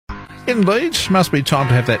Indeed, must be time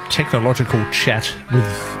to have that technological chat with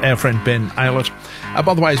our friend Ben Aylett.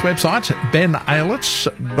 By the way, his website,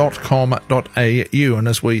 benaylett.com.au, and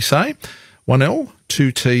as we say, 1L,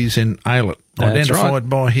 2 T's in Aylett. Identified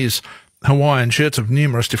by his Hawaiian shirts of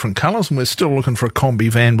numerous different colours, and we're still looking for a combi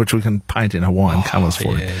van which we can paint in Hawaiian colours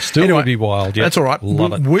for you. Still anyway, would be wild. Yep. That's all right.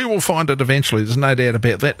 Love it. We will find it eventually. There's no doubt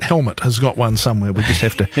about that. Helmet has got one somewhere. We just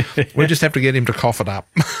have to get him to cough it up.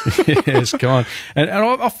 Yes, go on. And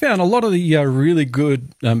I found a lot of the really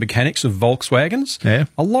good mechanics of Volkswagens. Yeah.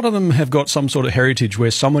 A lot of them have got some sort of heritage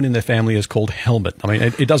where someone in their family is called Helmet. I mean,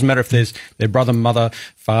 it doesn't matter if there's their brother, mother,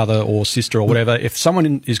 father, or sister, or whatever. If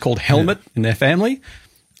someone is called Helmet in their family,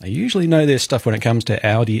 they usually know their stuff when it comes to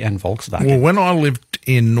Audi and Volkswagen. Well, when I lived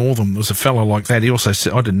in Northam, there was a fellow like that. He also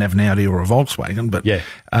said, I didn't have an Audi or a Volkswagen, but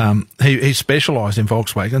he specialised in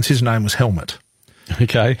Volkswagens. His name was Helmet.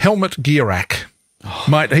 Okay. Helmet Gierak. Oh.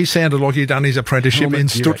 Mate, he sounded like he'd done his apprenticeship Helmet in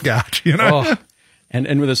Stuttgart, you know. Oh.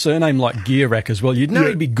 And with a surname like Gierak as well, you'd know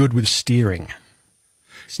he'd be good with steering.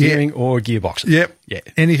 Steering or gearboxes. Yep. Yeah.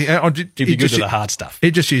 Anything. He'd be good with the hard stuff.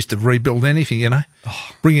 He just used to rebuild anything, you know. Oh.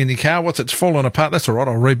 Bring in your car. It's fallen apart. That's all right.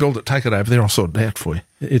 I'll rebuild it. Take it over there. I'll sort it out for you.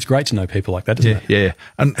 It's great to know people like that, isn't it? Yeah.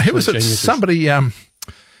 And who was it? Somebody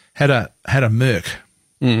had a Merc.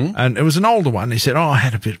 Mm-hmm. And it was an older one. He said, I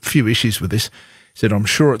had a few issues with this. He said, I'm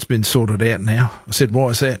sure it's been sorted out now. I said, why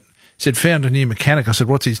is that? He said, found a new mechanic. I said,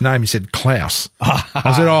 what's his name? He said, Klaus.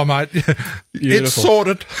 I said, oh, mate, it's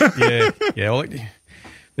sorted. Yeah. Well,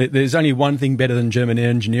 there's only one thing better than German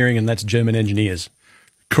engineering, and that's German engineers.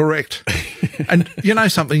 Correct. And you know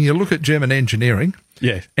something? You look at German engineering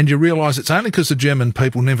and you realise it's only because the German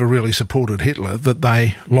people never really supported Hitler that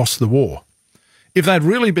they lost the war. If they'd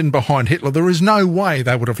really been behind Hitler, there is no way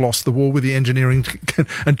they would have lost the war with the engineering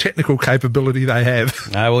and technical capability they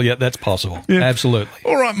have. Well, yeah, that's possible. Yeah. Absolutely.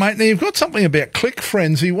 All right, mate. Now, you've got something about Click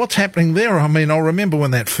Frenzy. What's happening there? I mean, I remember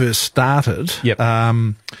when that first started. Yep.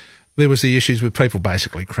 There was the issues with people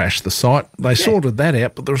basically crashed the site. They sorted that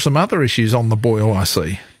out, but there are some other issues on the boil, I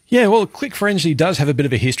see. Yeah, well, Click Frenzy does have a bit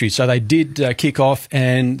of a history. So they did kick off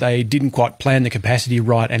and they didn't quite plan the capacity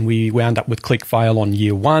right, and we wound up with Click Fail on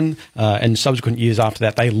year one. And subsequent years after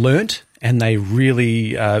that, they learnt and they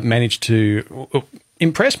really managed to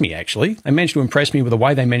impress me, actually. They managed to impress me with the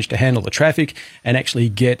way they managed to handle the traffic and actually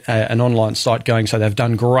get an online site going. So they've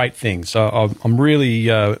done great things. So I'm really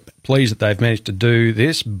pleased that they've managed to do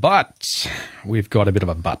this, but we've got a bit of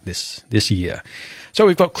a but this year. So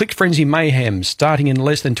we've got Click Frenzy Mayhem starting in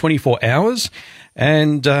less than 24 hours,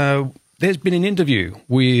 and there's been an interview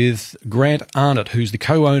with Grant Arnott, who's the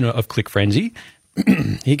co-owner of Click Frenzy.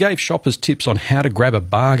 He gave shoppers tips on how to grab a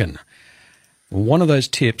bargain. One of those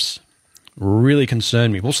tips really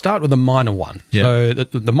concerned me. We'll start with a minor one. Yep. So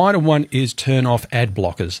the minor one is turn off ad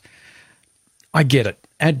blockers. I get it.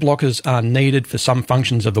 Ad blockers are needed for some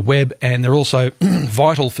functions of the web, and they're also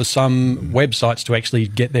vital for some websites to actually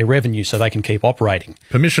get their revenue so they can keep operating.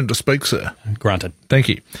 Permission to speak, sir. Granted. Thank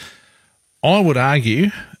you. I would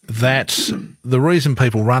argue that the reason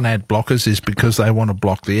people run ad blockers is because they want to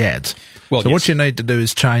block the ads. Well, what you need to do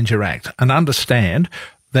is change your act and understand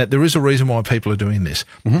that there is a reason why people are doing this.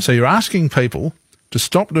 Mm-hmm. So you're asking people to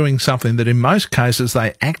stop doing something that in most cases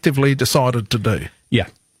they actively decided to do. Yeah.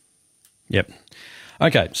 Yep.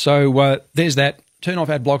 Okay, so there's that. Turn off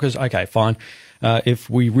ad blockers. Okay, fine. If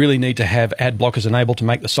we really need to have ad blockers enabled to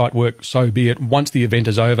make the site work, so be it. Once the event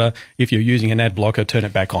is over, if you're using an ad blocker, turn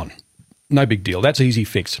it back on. No big deal. That's easy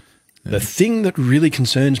fix. Yeah. The thing that really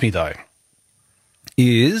concerns me, though,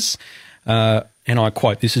 is, and I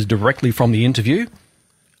quote, this is directly from the interview,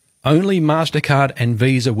 only MasterCard and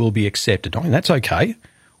Visa will be accepted. I mean, that's okay.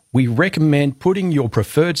 We recommend putting your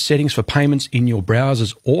preferred settings for payments in your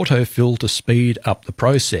browser's autofill to speed up the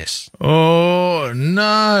process. Oh,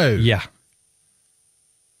 no. Yeah.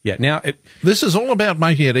 Yeah. Now, this is all about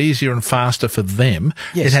making it easier and faster for them.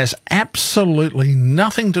 Yes. It has absolutely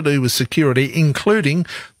nothing to do with security, including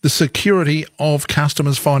the security of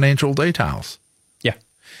customers' financial details. Yeah.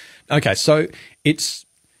 Okay, so it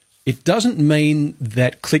doesn't mean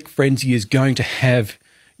that Click Frenzy is going to have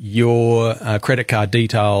your credit card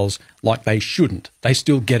details like they shouldn't. They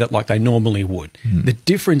still get it like they normally would. The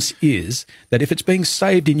difference is that if it's being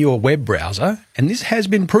saved in your web browser, and this has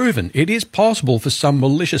been proven, it is possible for some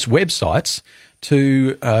malicious websites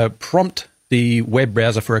to prompt the web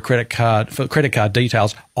browser for credit card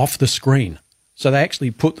details off the screen. So they actually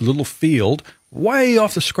put the little field way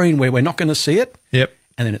off the screen where we're not going to see it. Yep.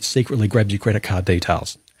 And then it secretly grabs your credit card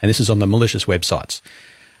details. And this is on the malicious websites.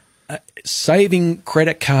 Saving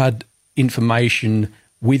credit card information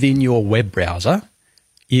within your web browser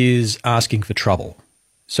is asking for trouble.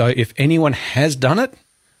 So if anyone has done it,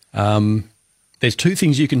 There's two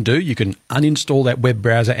things you can do. You can uninstall that web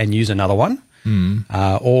browser and use another one,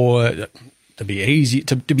 or to be easy,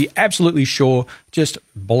 to be absolutely sure, just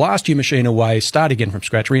blast your machine away, start again from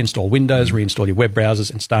scratch, reinstall Windows, reinstall your web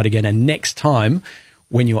browsers, and start again. And next time,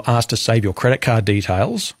 when you're asked to save your credit card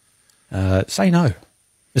details, say no.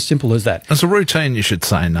 As simple as that. As a routine, you should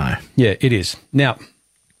say no. Yeah, it is. Now,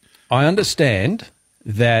 I understand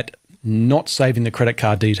that not saving the credit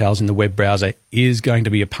card details in the web browser is going to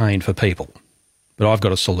be a pain for people, but I've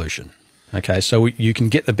got a solution. Okay, so you can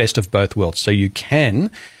get the best of both worlds. So you can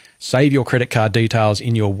save your credit card details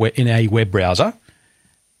in a web browser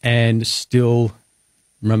and still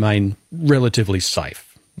remain relatively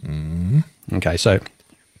safe. Okay, so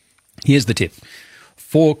here's the tip.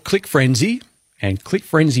 For ClickFrenzy and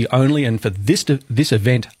ClickFrenzy only, and for this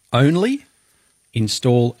event only,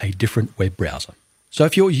 install a different web browser. So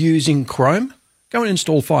if you're using Chrome, go and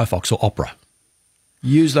install Firefox or Opera.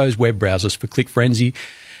 Use those web browsers for ClickFrenzy,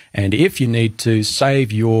 and if you need to,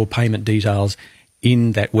 save your payment details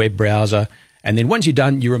in that web browser, and then once you're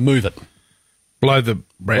done, you remove it. Blow the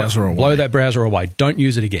browser away. Blow that browser away. Don't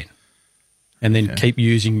use it again. And then keep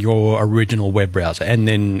using your original web browser, and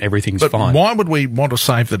then everything's fine. Why would we want to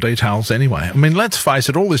save the details anyway? I mean, let's face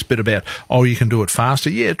it, all this bit about, you can do it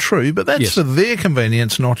faster. Yeah, true, but that's for their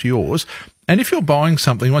convenience, not yours. And if you're buying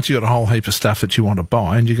something, once you've got a whole heap of stuff that you want to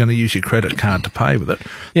buy and you're going to use your credit card to pay with it,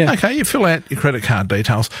 okay, you fill out your credit card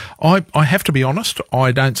details. I have to be honest,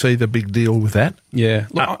 I don't see the big deal with that. Yeah.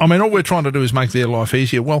 Look, I mean, all we're trying to do is make their life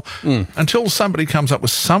easier. Well, until somebody comes up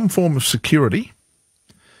with some form of security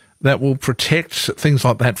that will protect things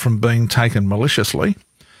like that from being taken maliciously,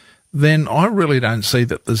 then I really don't see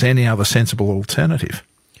that there's any other sensible alternative.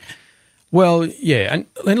 Well, yeah,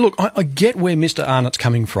 and look, I get where Mr. Arnott's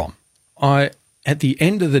coming from. At the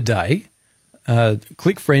end of the day,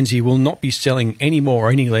 ClickFrenzy will not be selling any more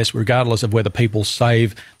or any less, regardless of whether people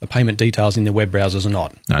save the payment details in their web browsers or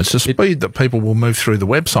not. No, it's the speed that people will move through the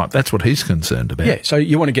website. That's what he's concerned about. Yeah, so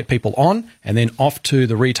you want to get people on and then off to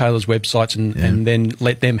the retailers' websites and then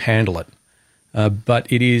let them handle it.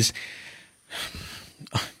 But it is...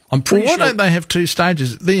 I'm pretty sure... Why don't they have two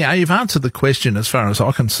stages? You've answered the question as far as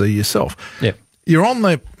I can see yourself. Yeah. You're on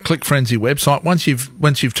the ClickFrenzy website. Once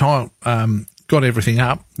you've got everything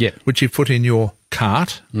up, which you've put in your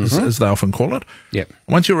cart, as they often call it. Yeah.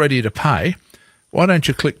 Once you're ready to pay, why don't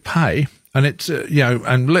you click pay? And it's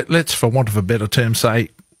and let's, for want of a better term, say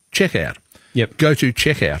checkout. Yep. Go to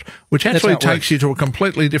checkout, which actually takes you to a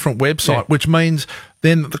completely different website, which means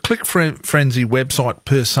then the ClickFrenzy website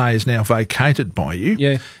per se is now vacated by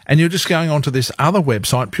you, and you're just going on to this other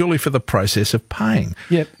website purely for the process of paying.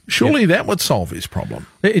 Yep. Surely that would solve his problem.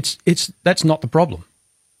 That's not the problem.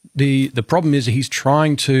 The problem is he's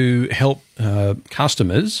trying to help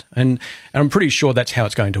customers, and I'm pretty sure that's how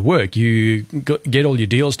it's going to work. You get all your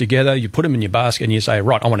deals together, you put them in your basket, and you say,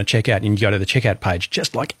 right, I want to check out, and you go to the checkout page,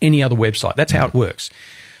 just like any other website. That's how it works.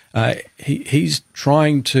 He's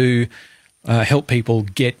trying to help people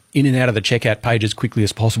get in and out of the checkout page as quickly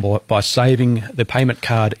as possible by saving the payment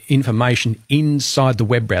card information inside the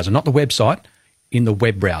web browser, not the website, in the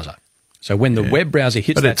web browser. So when the web browser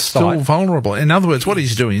hits that site... But it's still vulnerable. In other words, what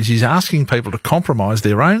he's doing is he's asking people to compromise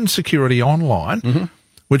their own security online,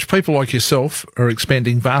 which people like yourself are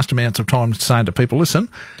expending vast amounts of time saying to people, listen,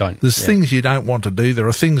 there's things you don't want to do. There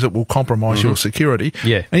are things that will compromise your security.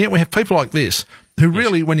 Yeah. And yet we have people like this who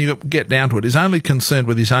really, when you get down to it, is only concerned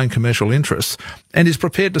with his own commercial interests and is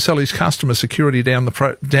prepared to sell his customer security down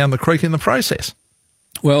the creek in the process.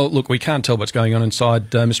 Well, look, we can't tell what's going on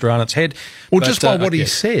inside Mr. Arnott's head. Well, just by what he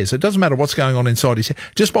says. It doesn't matter what's going on inside his head.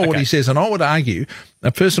 Just by what he says. And I would argue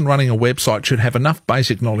a person running a website should have enough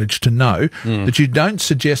basic knowledge to know that you don't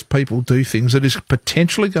suggest people do things that is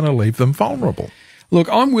potentially going to leave them vulnerable. Look,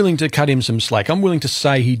 I'm willing to cut him some slack. I'm willing to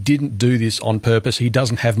say he didn't do this on purpose. He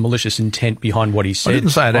doesn't have malicious intent behind what he said. I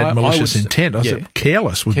didn't say it had malicious intent. I said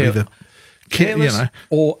careless would be the... Careless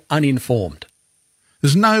or uninformed.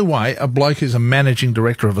 There's no way a bloke who's a managing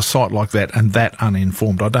director of a site like that and that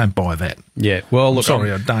uninformed. I don't buy that. Yeah, well, look,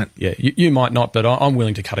 I don't. Yeah, you might not, but I'm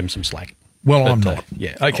willing to cut him some slack. Well, I'm not.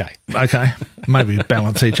 Yeah, okay. Okay, maybe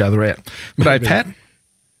balance each other out. G'day, Pat.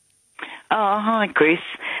 Oh, hi, Chris.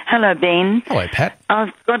 Hello, Ben. Hello, Pat.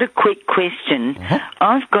 I've got a quick question.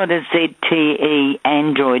 I've got a ZTE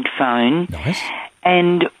Android phone. Nice.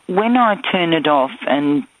 And when I turn it off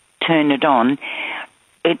and turn it on,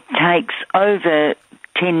 it takes over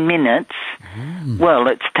 10 minutes. Well,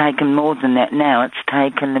 it's taken more than that now. It's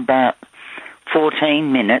taken about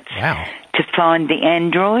 14 minutes to find the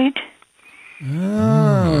Android.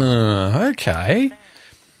 Okay.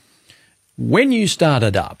 When you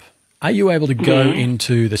started up, Are you able to go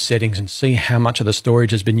into the settings and see how much of the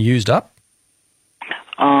storage has been used up?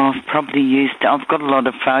 Oh, I've probably I've got a lot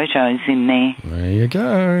of photos in there. There you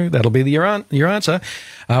go. That'll be your answer.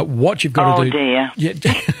 What you've got to do... Oh, dear. Yeah,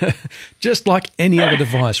 just like any other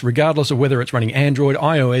device, regardless of whether it's running Android,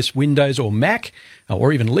 iOS, Windows or Mac,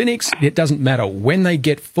 or even Linux, it doesn't matter. When they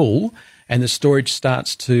get full and the storage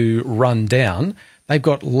starts to run down, they've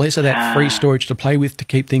got less of that free storage to play with to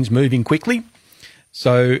keep things moving quickly.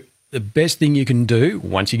 So the best thing you can do,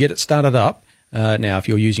 once you get it started up, now, if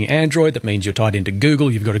you're using Android, that means you're tied into Google.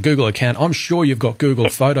 You've got a Google account. I'm sure you've got Google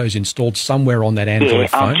Photos installed somewhere on that Android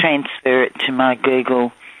phone. I'll transfer it to my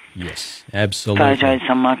Google. Yes, absolutely. Photos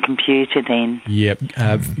on my computer then. Yep.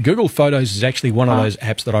 Google Photos is actually one of those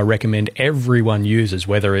apps that I recommend everyone uses,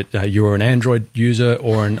 whether you're an Android user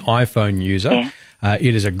or an iPhone user. Yeah.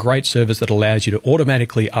 It is a great service that allows you to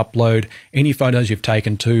automatically upload any photos you've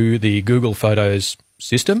taken to the Google Photos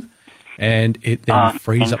system, and it then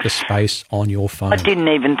frees up the space on your phone. I didn't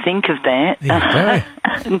even think of that. There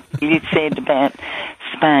you go. You said about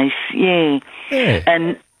space, yeah.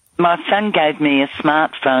 And my son gave me a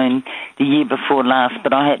smartphone the year before last,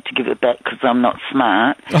 but I had to give it back because I'm not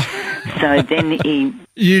smart. So then he...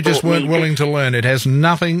 You just weren't willing to learn. It has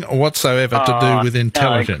nothing whatsoever to do with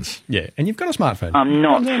intelligence. No. Yeah, and you've got a smartphone. I'm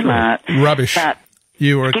not smart. Rubbish. But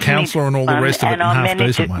you were a counsellor and all the rest of it, and I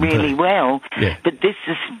managed it really well. Yeah. But this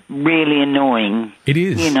is really annoying. It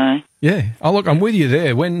is. You know. Yeah. Oh, look, I'm with you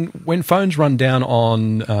there. When phones run down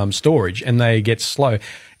on storage and they get slow,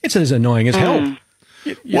 it's as annoying as hell.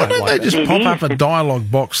 Why don't they just pop up a dialogue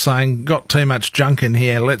box saying, got too much junk in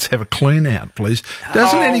here, let's have a clean out, please?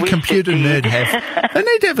 Doesn't any computer nerd have... They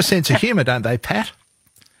need to have a sense of humour, don't they, Pat?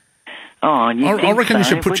 Oh, I reckon you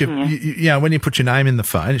should put when you put your name in the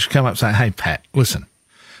phone, it should come up saying, hey, Pat, listen,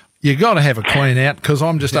 you got to have a clean out because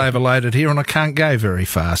I'm just overloaded here and I can't go very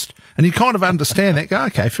fast. And you kind of understand that. Go,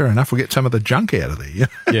 okay, fair enough, we'll get some of the junk out of there.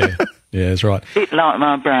 Yeah, that's right. A bit like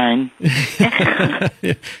my brain.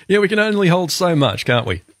 Yeah, we can only hold so much, can't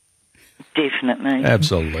we? Definitely.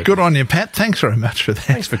 Absolutely. Good on you, Pat. Thanks very much for that.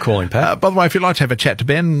 Thanks for calling, Pat. By the way, if you'd like to have a chat to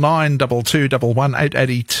Ben,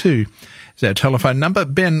 922111882 is our telephone number.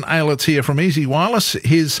 Ben Aylett here from Easy Wireless.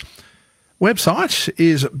 His website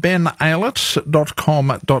is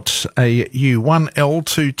benaylett.com.au. 1 L,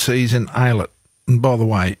 2 T's in Aylett. And by the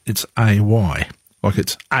way, it's A-Y. Like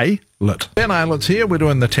it's Aylett. Ben Aylett's here. We're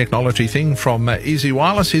doing the technology thing from Easy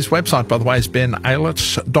Wireless. His website, by the way, is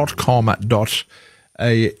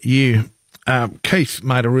benaylett.com.au. Keith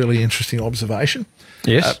made a really interesting observation.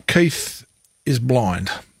 Yes. Keith is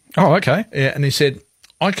blind. Oh, okay. Yeah, and he said,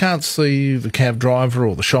 I can't see the cab driver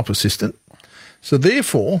or the shop assistant, so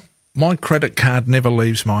therefore my credit card never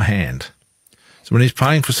leaves my hand. So when he's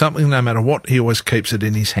paying for something, no matter what, he always keeps it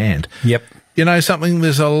in his hand. Yep. You know something,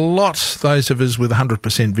 there's a lot those of us with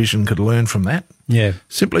 100% vision could learn from that. Yeah.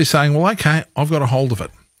 Simply saying, well, okay, I've got a hold of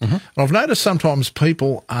it. Mm-hmm. And I've noticed sometimes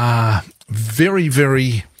people are very,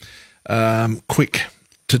 very quick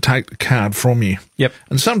to take the card from you. Yep.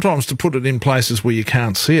 And sometimes to put it in places where you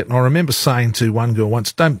can't see it. And I remember saying to one girl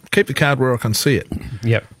once, don't keep the card where I can see it.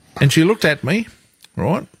 Yep. And she looked at me,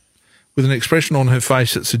 right, with an expression on her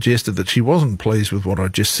face that suggested that she wasn't pleased with what I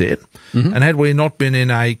just said. Mm-hmm. And had we not been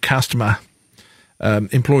in a customer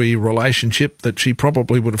employee relationship, that she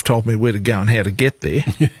probably would have told me where to go and how to get there.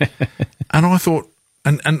 And I thought,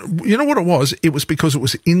 and you know what it was? It was because it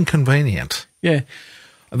was inconvenient. Yeah.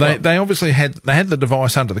 They obviously had the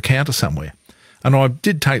device under the counter somewhere. And I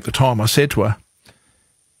did take the time. I said to her,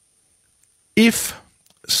 if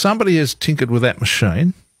somebody has tinkered with that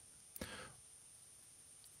machine,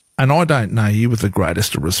 and I don't know you with the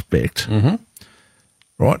greatest of respect, mm-hmm.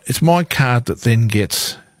 right, it's my card that then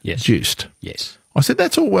gets juiced. Yes. I said,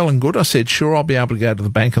 that's all well and good. I said, sure, I'll be able to go to the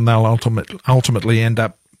bank and they'll ultimately end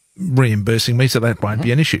up reimbursing me, so that won't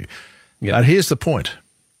be an issue. Yep. But here's the point.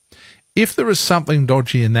 If there is something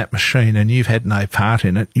dodgy in that machine and you've had no part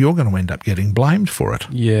in it, you're going to end up getting blamed for it.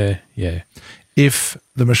 Yeah, yeah. If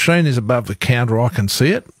the machine is above the counter, I can see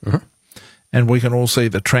it, and we can all see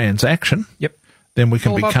the transaction. Yep. Then we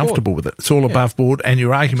can be comfortable with it. It's all above board. And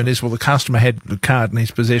your argument is, well, the customer had the card in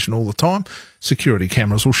his possession all the time. Security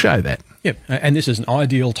cameras will show that. Yep. And this is an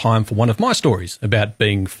ideal time for one of my stories about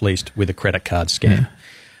being fleeced with a credit card scam.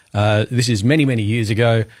 Yeah. This is many, many years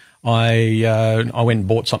ago. I went and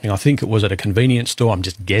bought something. I think it was at a convenience store. I'm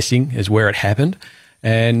just guessing is where it happened.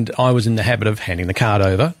 And I was in the habit of handing the card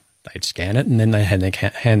over. They'd scan it and then they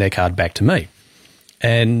hand their card back to me.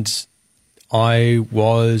 And I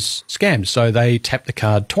was scammed. So they tapped the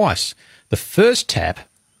card twice. The first tap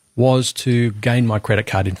was to gain my credit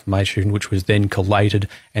card information, which was then collated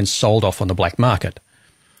and sold off on the black market.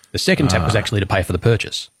 The second tap was actually to pay for the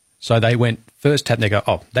purchase. So they went first tap and they go,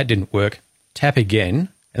 oh, that didn't work. Tap again.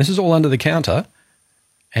 And this is all under the counter.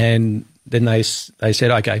 And then they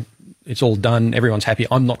said, okay, it's all done. Everyone's happy.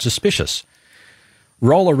 I'm not suspicious.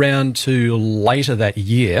 Roll around to later that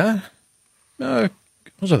year.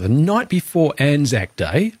 Was it the night before Anzac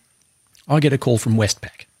Day? I get a call from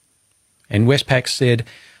Westpac. And Westpac said,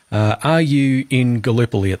 are you in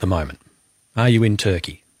Gallipoli at the moment? Are you in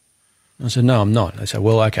Turkey? I said, no, I'm not. They said,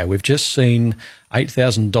 well, okay, we've just seen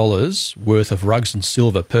 $8,000 worth of rugs and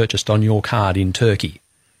silver purchased on your card in Turkey.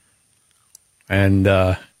 And,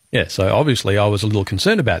 so obviously I was a little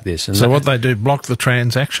concerned about this. And so what they do, block the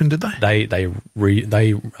transaction, did they?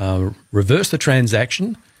 They reversed the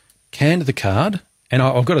transaction, canned the card, and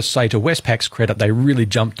I've got to say, to Westpac's credit, they really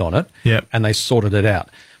jumped on it, and they sorted it out.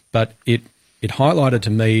 But it highlighted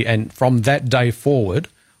to me, and from that day forward,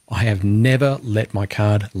 I have never let my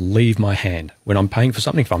card leave my hand. When I'm paying for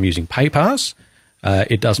something, if I'm using PayPass,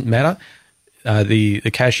 it doesn't matter. The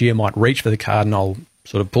cashier might reach for the card and I'll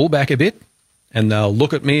sort of pull back a bit and they'll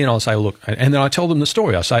look at me and I'll say, look, and then I tell them the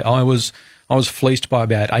story. I say, I was fleeced by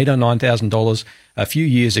about $8,000 or $9,000 a few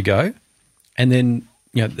years ago, and then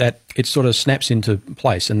that it sort of snaps into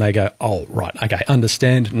place and they go, oh, right, okay,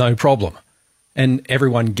 understand, no problem. And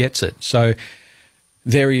everyone gets it. So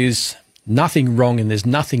there is nothing wrong and there's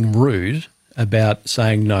nothing rude about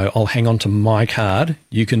saying, no, I'll hang on to my card.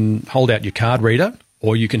 You can hold out your card reader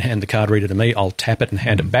or you can hand the card reader to me. I'll tap it and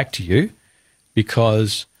hand it back to you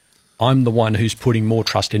because I'm the one who's putting more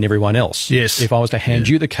trust in everyone else. Yes. If I was to hand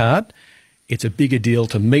you the card, it's a bigger deal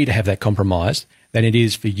to me to have that compromise than it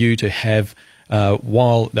is for you to have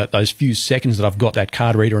those few seconds that I've got that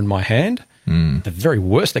card reader in my hand. The very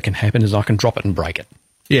worst that can happen is I can drop it and break it.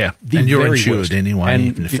 Yeah, and you're insured anyway, and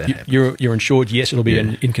even if that happens. You're insured, yes, it'll be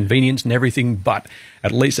an inconvenience and everything, but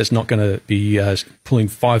at least it's not going to be pulling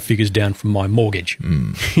 5 figures down from my mortgage,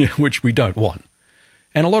 which we don't want.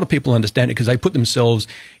 And a lot of people understand it because they put themselves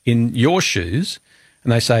in your shoes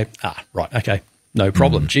and they say, right, okay, no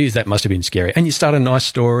problem. Geez, that must have been scary. And you start a nice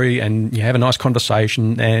story and you have a nice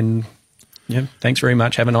conversation and thanks very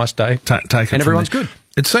much, have a nice day. Take and everyone's good.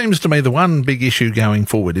 It seems to me the one big issue going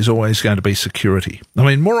forward is always going to be security. I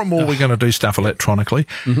mean, more and more we're going to do stuff electronically.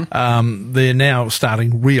 They're now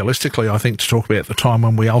starting realistically, I think, to talk about the time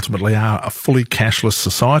when we ultimately are a fully cashless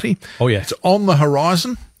society. Oh, yeah. It's on the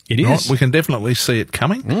horizon. It is. Right? We can definitely see it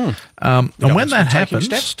coming. And when that happens...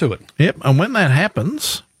 steps to it. Yep, and when that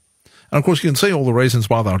happens... And, of course, you can see all the reasons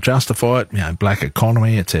why they'll justify it, black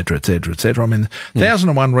economy, et cetera, et cetera, et cetera. I mean,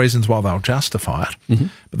 1,001 reasons why they'll justify it.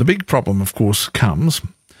 But the big problem, of course, comes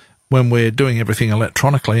when we're doing everything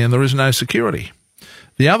electronically and there is no security.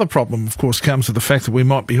 The other problem, of course, comes with the fact that we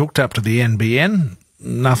might be hooked up to the NBN.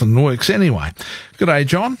 Nothing works anyway. Good day,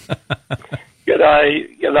 John.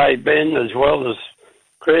 G'day, Ben, as well as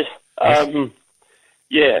Chris. Our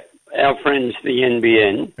friends, the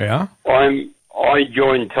NBN. Yeah. I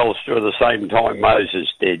joined Telstra at the same time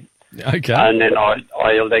Moses did. Okay. And then I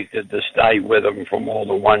elected to stay with them for more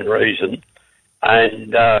than one reason.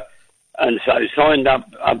 And so signed up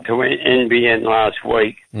to NBN last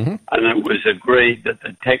week, and it was agreed that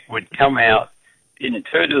the tech would come out in 2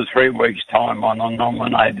 to 3 weeks' time on a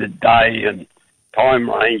nominated day and time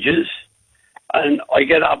ranges. And I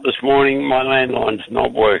get up this morning, my landline's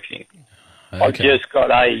not working. Okay. I've just got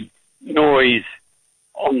a noise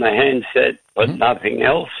on the handset, but nothing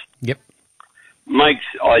else. Yep.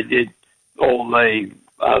 I did all the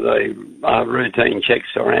routine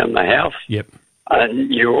checks around the house. Yep. And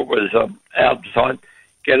knew it was outside.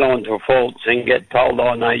 Get on to faults and get told,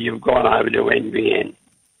 oh no, you've gone over to NBN.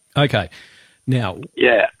 Okay. Now.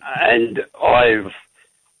 Yeah, and I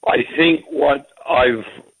think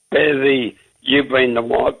you've been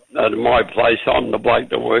to my place. I'm the bloke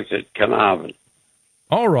that works at Carnarvon.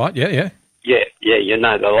 All right. Yeah. Yeah, you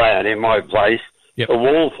know the layout in my place. Yep. The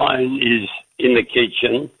wall phone is in the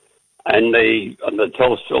kitchen, and the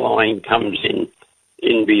Telstra line comes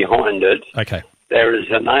in behind it. Okay. There is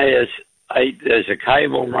an AS8. There's a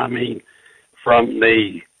cable running from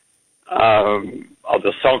the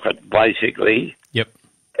socket, basically. Yep.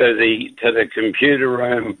 To the computer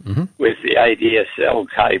room with the ADSL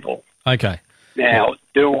cable. Okay. Now,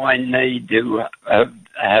 do I need to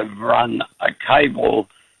have run a cable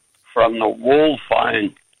from the wall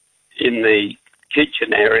phone in the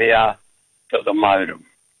kitchen area to the modem?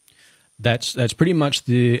 That's pretty much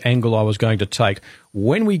the angle I was going to take.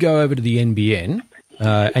 When we go over to the NBN,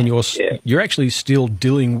 and you're actually still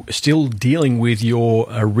dealing with your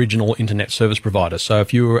original internet service provider. So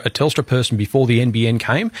if you were a Telstra person before the NBN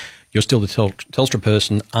came, you're still the Telstra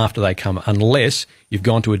person after they come, unless you've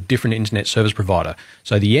gone to a different internet service provider.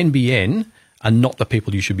 So the NBN are not the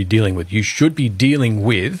people you should be dealing with. You should be dealing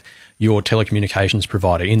with your telecommunications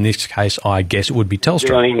provider. In this case, I guess it would be Telstra.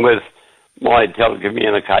 Dealing with my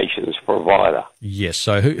telecommunications provider. Yes.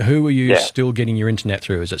 So who are you still getting your internet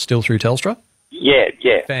through? Is it still through Telstra? Yeah.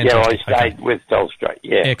 Fantastic. Yeah, I stayed with Telstra,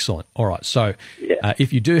 yeah. Excellent. All right. So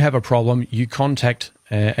if you do have a problem, you contact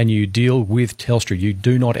and you deal with Telstra. You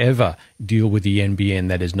do not ever deal with the NBN.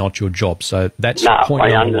 That is not your job. So that's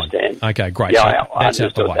point number one. understand. Okay, great. Yeah, so I that's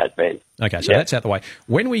out the understood way. that, Ben. Okay, so that's out the way.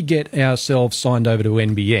 When we get ourselves signed over to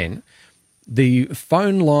NBN, the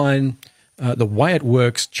phone line, the way it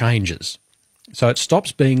works changes. So it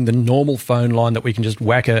stops being the normal phone line that we can just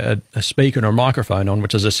whack a speaker and a microphone on,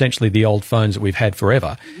 which is essentially the old phones that we've had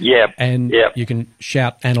forever. Yep. And you can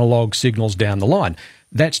shout analog signals down the line.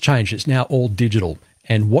 That's changed. It's now all digital.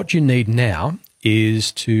 And what you need now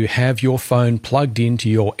is to have your phone plugged into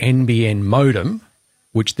your NBN modem,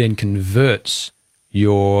 which then converts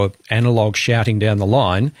your analog shouting down the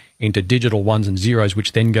line into digital ones and zeros,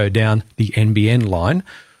 which then go down the NBN line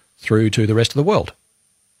through to the rest of the world.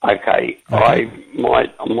 Okay. I might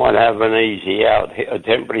have an easy out, a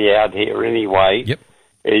temporary out here anyway. Yep.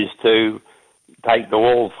 Is to take the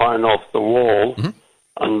wall phone off the wall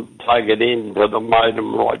and plug it into the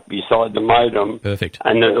modem right beside the modem. Perfect.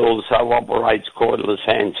 And it also operates cordless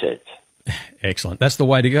handsets. Excellent. That's the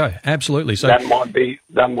way to go. Absolutely. So that might be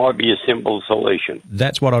a simple solution.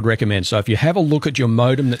 That's what I'd recommend. So if you have a look at your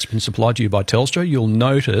modem that's been supplied to you by Telstra, you'll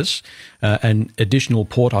notice an additional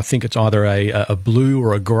port. I think it's either a blue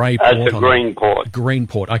or a grey port. It's a green port. Green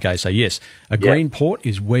port. Okay, so yes. A green port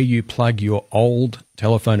is where you plug your old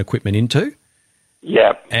telephone equipment into.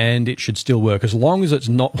 Yep. And it should still work, as long as it's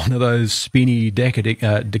not one of those spinny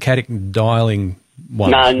decadic dialing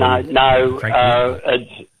ones. No.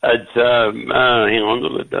 It's hang on,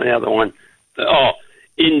 look at the other one. Oh,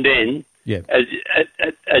 inden. Yeah.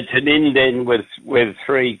 It's an inden with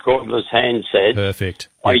three cordless handsets. Perfect.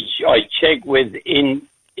 I checked with inden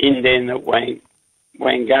at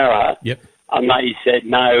Wangara. Yep. And they said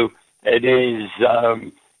no, it is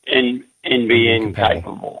NBN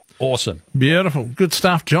capable. Awesome. Beautiful. Good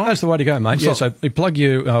stuff, John. That's the way to go, mate. Yeah, so you plug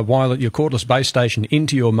your your cordless base station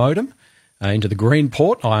into your modem, into the green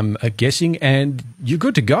port, I'm guessing, and you're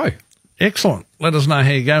good to go. Excellent. Let us know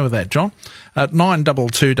how you go with that, John.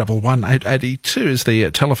 922118882 is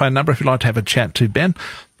the telephone number if you'd like to have a chat to Ben.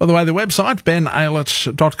 By the way, the website,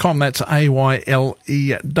 benaylett.com. That's AYLETT.com.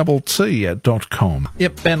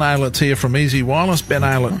 Yep, Ben Aylett here from Easy Wireless.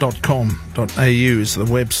 benaylett.com.au is the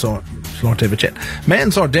website if you'd like to have a chat.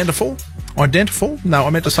 Man's identifiable. No,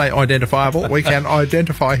 I meant to say identifiable. We can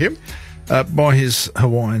identify him by his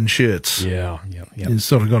Hawaiian shirts. Yeah. You've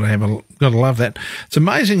sort of got to love that. It's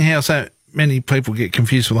amazing how so many people get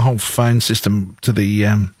confused with the whole phone system to the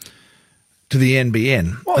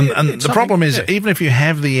NBN. Well, and the problem is, even if you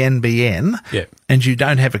have the NBN and you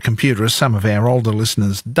don't have a computer, as some of our older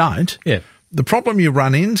listeners don't, the problem you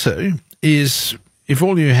run into is if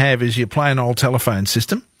all you have is your plain old telephone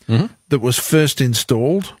system that was first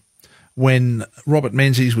installed when Robert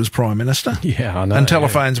Menzies was Prime Minister. Yeah, I know. And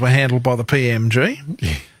telephones were handled by the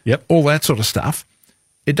PMG. Yep. All that sort of stuff.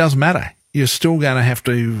 It doesn't matter. You're still going to have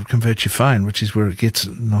to convert your phone, which is where it gets.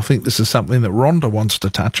 And I think this is something that Rhonda wants to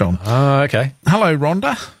touch on. Oh, okay. Hello,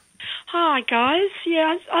 Rhonda. Hi, guys.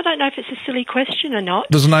 Yeah, I don't know if it's a silly question or not.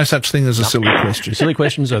 There's no such thing as a silly question. Silly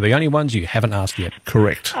questions are the only ones you haven't asked yet.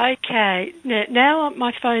 Correct. Okay. Now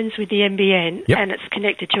my phone's with the NBN and it's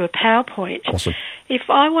connected to a power point. Awesome. If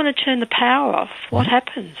I want to turn the power off, what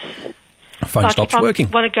happens? The phone stops working.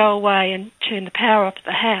 If I want to go away and turn the power off at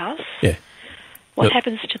the house, what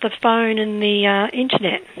happens to the phone and the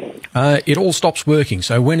internet? It all stops working.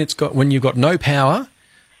 So when you've got no power,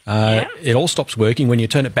 it all stops working. When you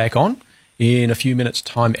turn it back on, in a few minutes'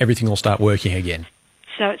 time, everything will start working again.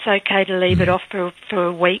 So it's okay to leave it off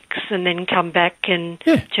for weeks and then come back and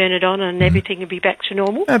turn it on and everything will be back to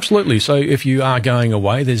normal? Absolutely. So if you are going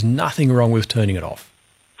away, there's nothing wrong with turning it off.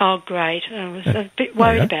 Oh, great. I was a bit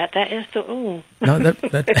worried about that. I thought, No,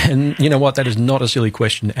 and you know what? That is not a silly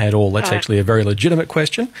question at all. That's actually a very legitimate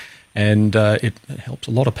question, and it helps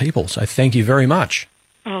a lot of people. So thank you very much.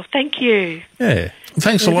 Oh, thank you. Yeah.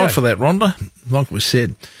 Thanks a lot for that, Rhonda. Like we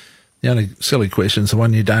said, the only silly question is the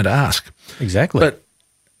one you don't ask. Exactly. But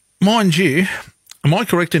mind you, am I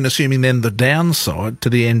correct in assuming then the downside to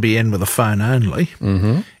the NBN with a phone only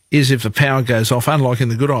is if the power goes off, unlike in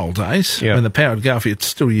the good old days, when the power would go off, you'd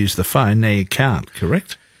still use the phone. Now you can't,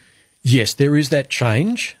 correct? Yes, there is that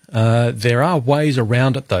change. There are ways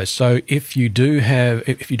around it though. So if you do have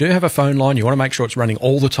a phone line, you want to make sure it's running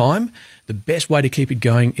all the time. The best way to keep it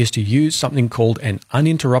going is to use something called an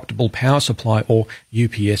uninterruptible power supply, or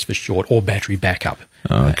UPS for short, or battery backup.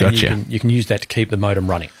 Oh, gotcha. You can use that to keep the modem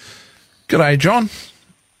running. G'day, John.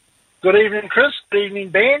 Good evening, Chris. Good evening,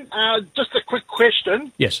 Ben. Just a quick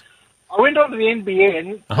question. Yes. I went onto the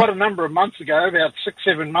NBN quite a number of months ago, about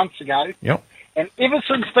 6-7 months ago. Yep. And ever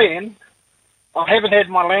since then, I haven't had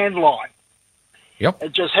my landline. Yep.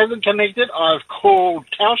 It just hasn't connected. I've called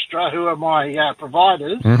Telstra, who are my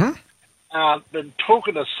providers. Been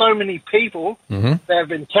talking to so many people. They have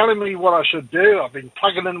been telling me what I should do. I've been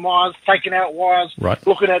plugging in wires, taking out wires,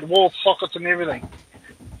 looking at wall sockets and everything.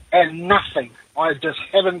 And nothing. I just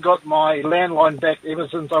haven't got my landline back ever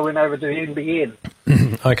since I went over to the NBN.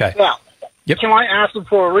 Okay. Now, can I ask them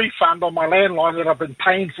for a refund on my landline that I've been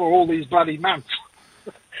paying for all these bloody months?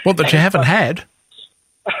 What, that you haven't had?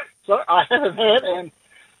 So I haven't had, and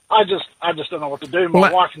I just don't know what to do.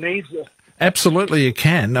 My wife needs it. Absolutely, you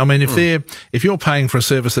can. I mean, if you're paying for a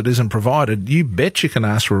service that isn't provided, you bet you can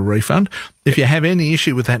ask for a refund. If you have any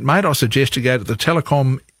issue with that, mate, I suggest you go to the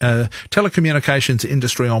Telecommunications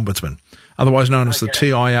Industry Ombudsman, otherwise known as the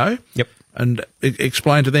TIO, and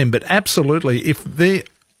explain to them. But absolutely,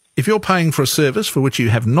 if you're paying for a service for which you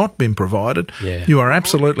have not been provided, you are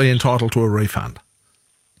absolutely entitled to a refund.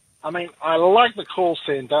 I mean, I like the call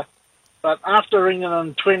centre, but after ringing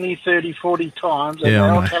them 20, 30, 40 times, and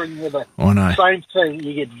they're all telling you the same thing,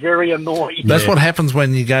 you get very annoyed. That's what happens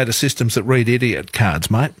when you go to systems that read idiot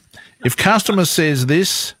cards, mate. If customer says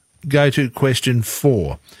this, go to question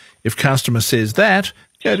 4. If customer says that,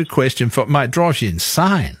 go to question 4. Mate, drives you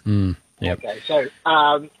insane. Okay, so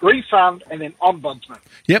refund and then ombudsman.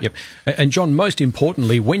 Yep. And John, most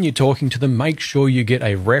importantly, when you're talking to them, make sure you get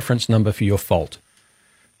a reference number for your fault.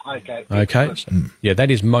 Okay. So, that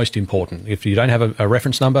is most important. If you don't have a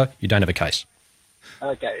reference number, you don't have a case.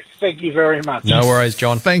 Okay. Thank you very much. No worries,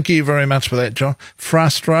 John. Thank you very much for that, John.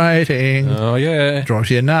 Frustrating. Oh, yeah. Drives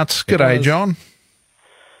you nuts. G'day, John.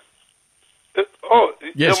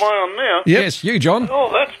 Yes. Am I on now? Yes, you, John.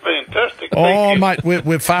 Oh, that's fantastic. Oh, mate,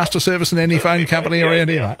 we're faster service than any phone company around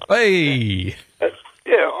here. Hey.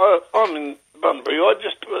 I'm in Bunbury.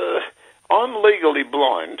 I'm legally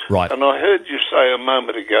blind. Right. And I heard you say a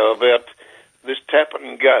moment ago about this tap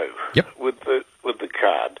and go with the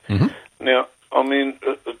card. Now, I mean,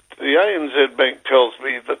 the ANZ Bank tells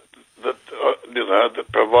me that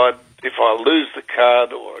provide, if I lose the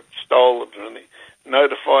card or it's stolen or anything,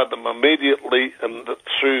 notify them immediately, and that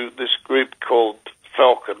through this group called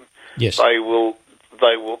Falcon, they will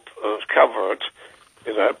cover it.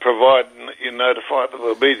 Providing that you notify them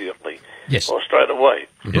immediately or straight away.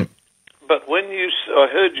 But I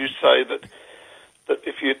heard you say that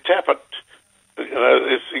if you tap it,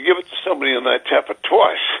 if you give it to somebody and they tap it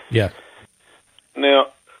twice. Now,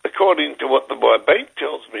 according to what my bank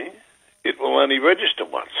tells me, it will only register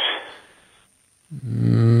once.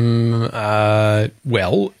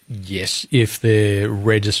 Well, yes, if they're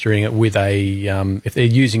registering it with if they're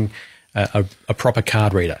using a proper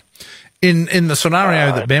card reader. In the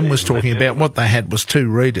scenario that Ben was talking about, what they had was 2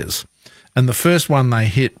 readers. And the first one they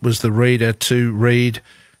hit was the reader to read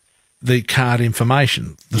the card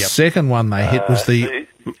information. The second one they hit was the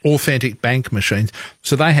authentic bank machines.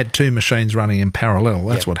 So they had 2 machines running in parallel.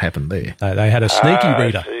 That's what happened there. They had a sneaky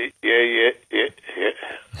reader. Yeah.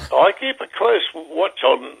 I keep a close watch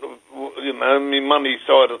on, my money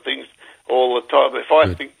side of things all the time. If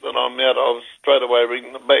I think that I'm out, I'll straight away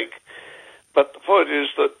ring the bank. But the point is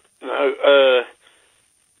that,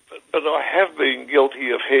 but I have been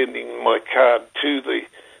guilty of handing my card to the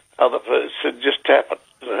other person, just tap it,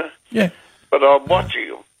 Yeah. But I'm watching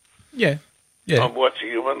them. Yeah. I'm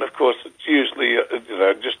watching them, and of course it's usually,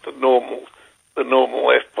 just the normal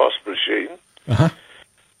FPOS machine.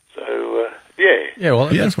 So, Yeah, well,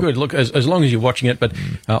 that's good. Look, as long as you're watching it, but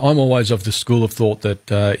I'm always of the school of thought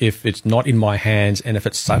that if it's not in my hands and if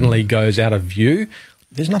it suddenly goes out of view,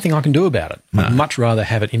 there's nothing I can do about it. I'd much rather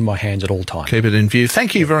have it in my hands at all times. Keep it in view.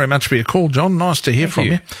 Thank you very much for your call, John. Nice to hear from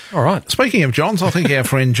you. All right. Speaking of Johns, I think our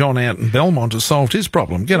friend John out in Belmont has solved his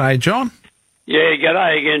problem. G'day, John. Yeah,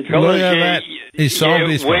 g'day again, fellas. Look at that. He solved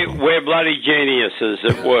his problem. We're bloody geniuses.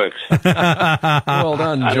 It works. Well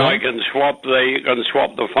done, John. And I can swap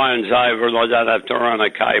the phones over, and I don't have to run a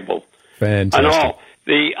cable. Fantastic. And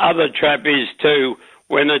the other trap is too,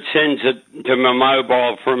 when it sends it to my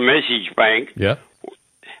mobile from Message Bank. Yeah.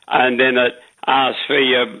 And then asks for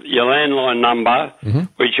your landline number,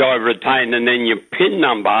 which I retain, and then your PIN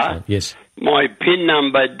number. Yes. My PIN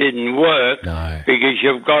number didn't work because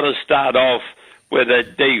you've got to start off with a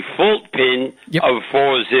default PIN of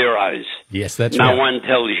 4 zeros. Yes, that's right. No one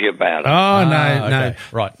tells you about it. Oh, no.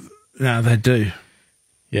 Right. No, they do.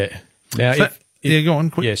 Yeah. Now, go on,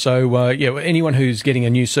 quick. Yeah, so, anyone who's getting a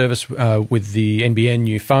new service with the NBN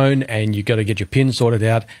new phone and you've got to get your PIN sorted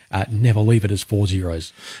out, never leave it as 4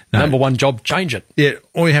 zeros. No. Number one job, change it. Yeah,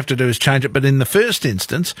 all you have to do is change it. But in the first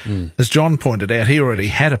instance, as John pointed out, he already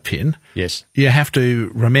had a PIN. Yes. You have to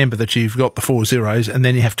remember that you've got the 4 zeros and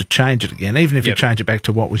then you have to change it again, even if you change it back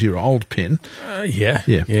to what was your old PIN. Yeah,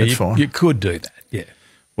 that's fine. You could do that, yeah.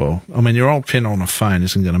 Well, I mean, your old PIN on a phone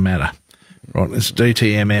isn't going to matter. Right, it's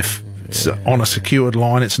DTMF. It's on a secured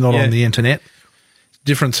line. It's not on the internet.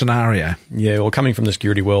 Different scenario. Yeah, well, coming from the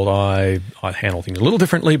security world, I handle things a little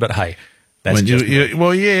differently, but hey, that's but you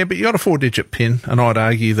got a 4-digit PIN, and I'd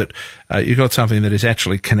argue that you've got something that is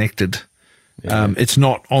actually connected. Yeah. It's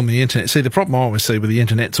not on the internet. See, the problem I always see with the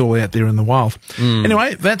internet, it's all out there in the wild.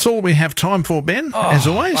 Anyway, that's all we have time for, Ben, as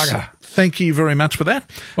always. Bugger. Thank you very much for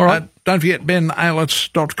that. All right. Don't forget,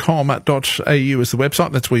 benaylett.com.au is the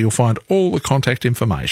website. That's where you'll find all the contact information.